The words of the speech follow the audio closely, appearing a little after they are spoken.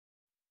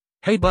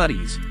Hey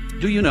buddies,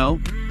 do you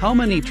know how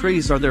many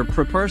trees are there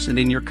per person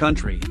in your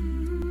country?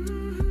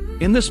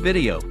 In this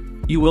video,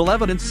 you will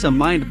evidence some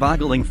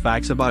mind-boggling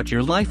facts about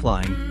your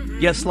lifeline.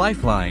 Yes,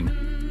 lifeline.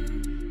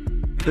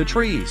 The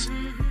trees.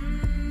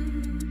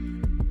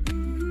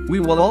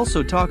 We will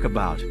also talk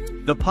about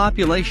the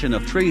population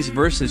of trees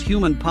versus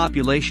human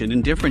population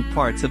in different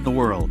parts of the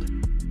world.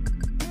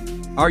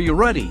 Are you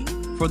ready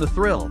for the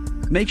thrill?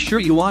 Make sure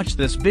you watch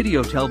this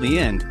video till the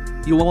end.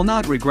 You will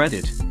not regret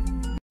it.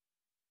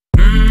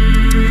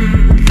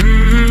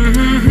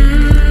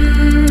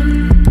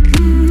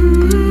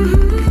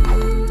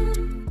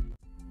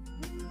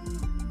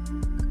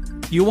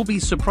 You will be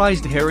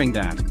surprised hearing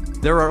that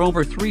there are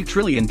over 3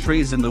 trillion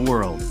trees in the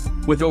world,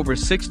 with over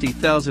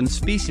 60,000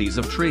 species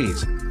of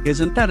trees.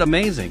 Isn't that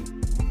amazing?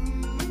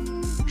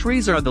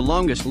 Trees are the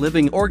longest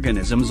living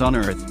organisms on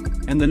Earth,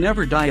 and they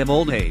never die of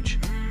old age.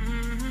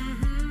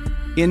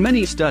 In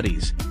many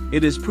studies,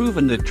 it is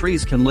proven that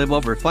trees can live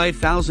over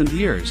 5,000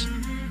 years.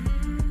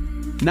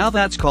 Now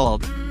that's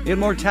called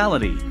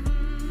immortality.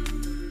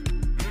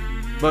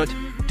 But,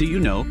 do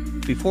you know,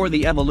 before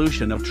the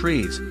evolution of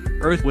trees,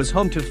 Earth was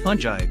home to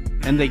fungi,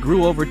 and they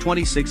grew over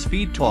 26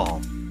 feet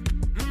tall.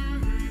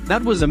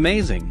 That was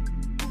amazing.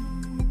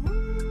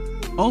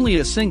 Only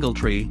a single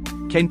tree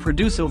can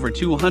produce over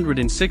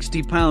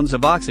 260 pounds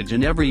of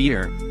oxygen every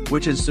year,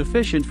 which is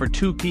sufficient for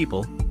 2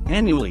 people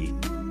annually.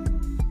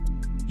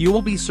 You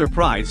will be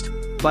surprised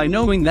by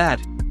knowing that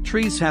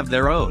trees have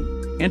their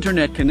own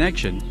internet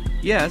connection.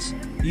 Yes,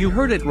 you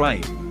heard it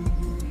right.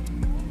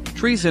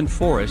 Trees and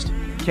forest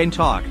can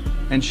talk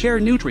and share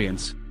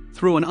nutrients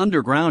through an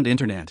underground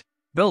internet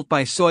built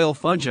by soil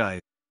fungi.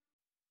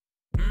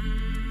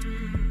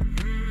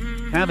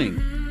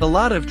 Having a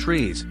lot of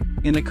trees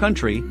in a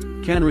country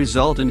can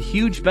result in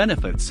huge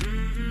benefits.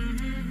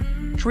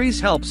 Trees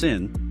helps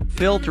in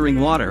filtering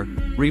water,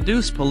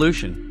 reduce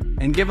pollution,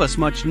 and give us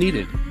much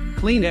needed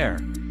clean air.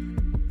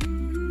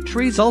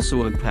 Trees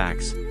also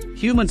impacts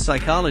human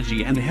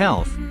psychology and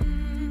health.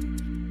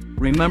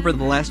 Remember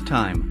the last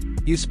time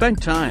you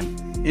spent time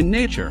in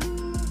nature?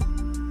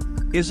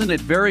 Isn't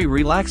it very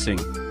relaxing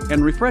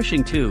and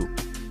refreshing too?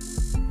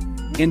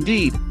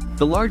 Indeed,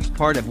 the large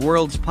part of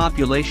world's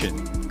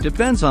population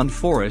depends on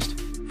forest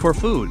for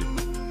food.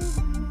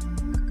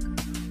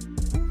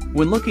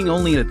 When looking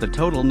only at the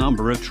total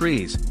number of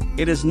trees,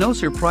 it is no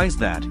surprise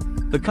that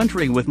the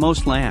country with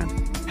most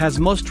land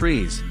has most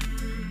trees.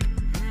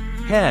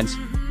 Hence,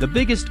 the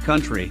biggest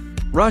country,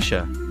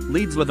 Russia,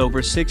 leads with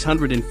over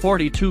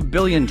 642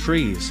 billion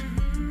trees.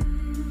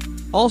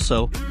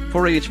 Also,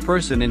 for each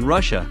person in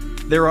Russia,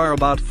 there are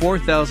about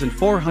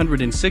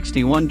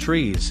 4,461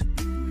 trees.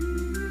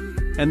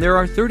 And there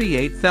are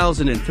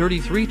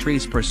 38,033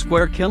 trees per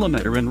square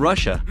kilometer in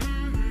Russia.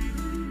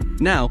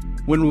 Now,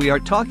 when we are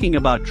talking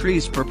about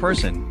trees per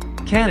person,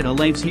 Canada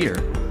lags here,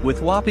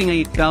 with whopping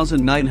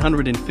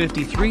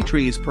 8,953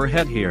 trees per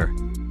head here.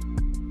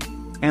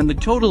 And the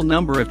total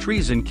number of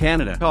trees in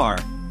Canada are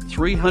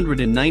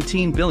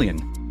 319 billion.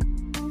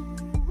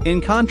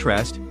 In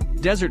contrast,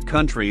 desert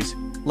countries,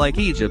 like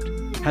Egypt,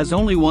 has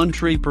only 1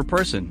 tree per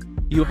person.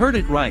 You heard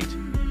it right.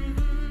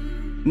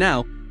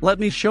 Now, let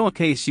me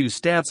showcase you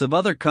stats of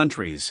other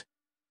countries.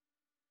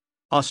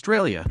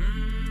 Australia,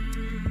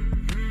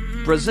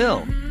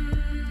 Brazil,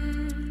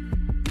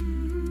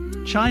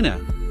 China,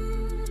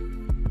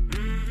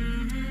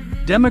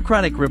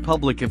 Democratic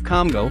Republic of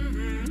Congo,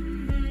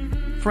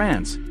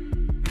 France,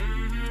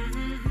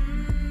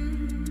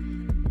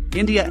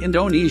 India,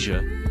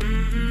 Indonesia,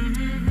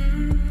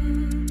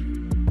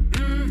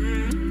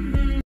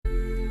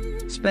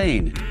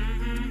 Spain,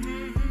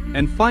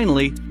 and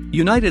finally,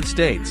 United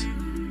States.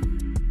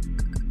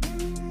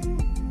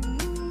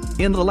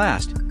 In the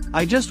last,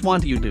 I just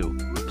want you to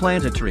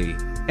plant a tree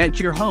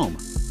at your home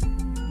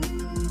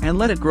and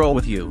let it grow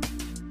with you.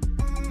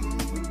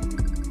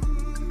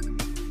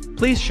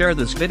 Please share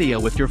this video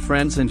with your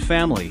friends and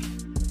family.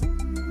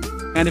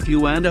 And if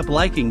you end up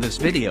liking this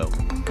video,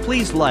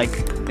 please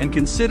like and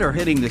consider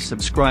hitting the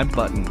subscribe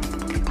button.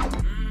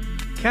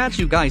 Catch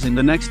you guys in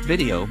the next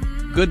video.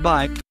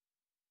 Goodbye.